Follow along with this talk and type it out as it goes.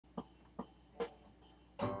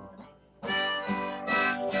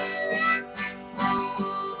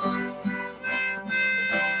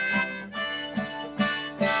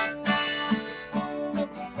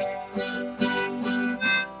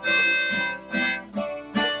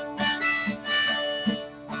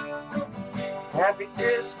Happy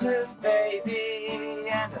Christmas, baby,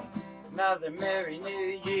 and another Merry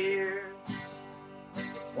New Year.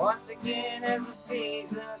 Once again, as the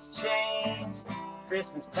seasons change,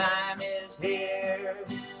 Christmas time is here,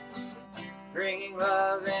 bringing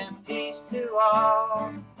love and peace to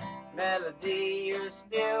all. Melody, you're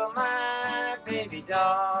still my baby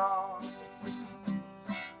doll.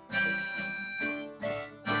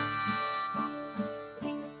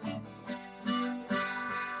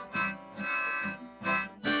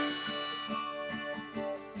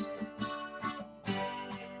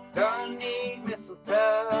 Don't need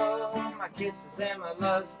mistletoe, my kisses and my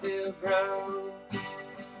love still grow.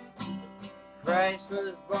 Christ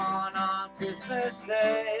was born on Christmas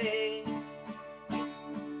Day.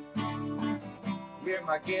 You're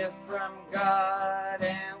my gift from God,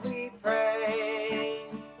 and we pray.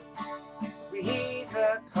 We heed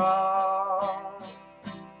the call.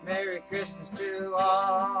 Merry Christmas to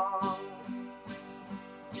all.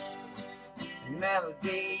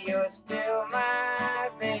 Melody, you're still my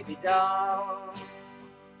baby doll.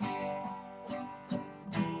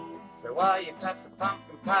 So while you cut the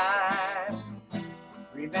pumpkin pie,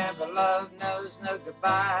 remember love knows no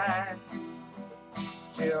goodbye.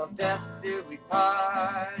 Till death do we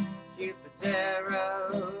part, Cupid's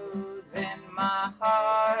arrows in my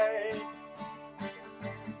heart.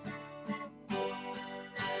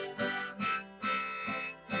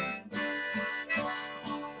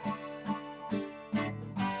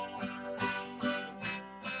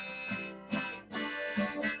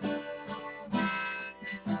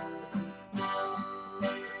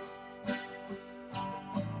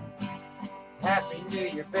 Happy New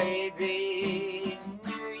Year, baby,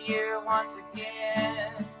 New Year once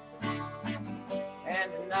again,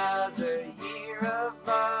 and another year of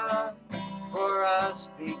love for us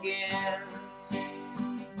begins.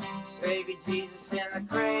 Baby Jesus in the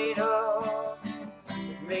cradle,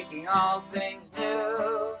 making all things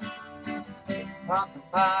new. Pumpkin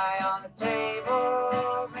pie on the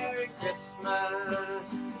table, Merry Christmas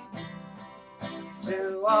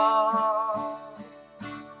to all.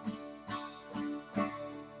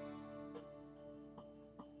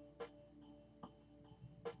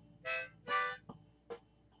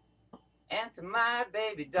 And to my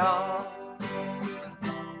baby doll.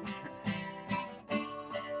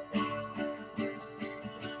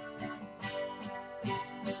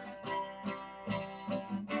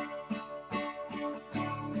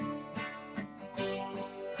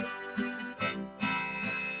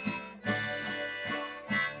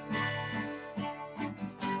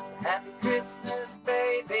 Happy Christmas,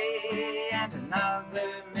 baby, and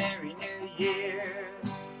another Merry New Year.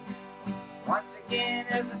 Once again,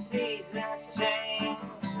 as the seasons change,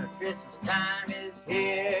 the Christmas time is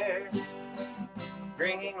here,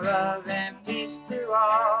 bringing love and peace to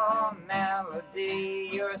all. Melody,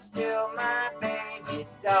 you're still my baby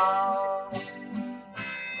doll.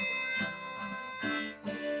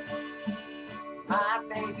 My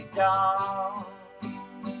baby doll.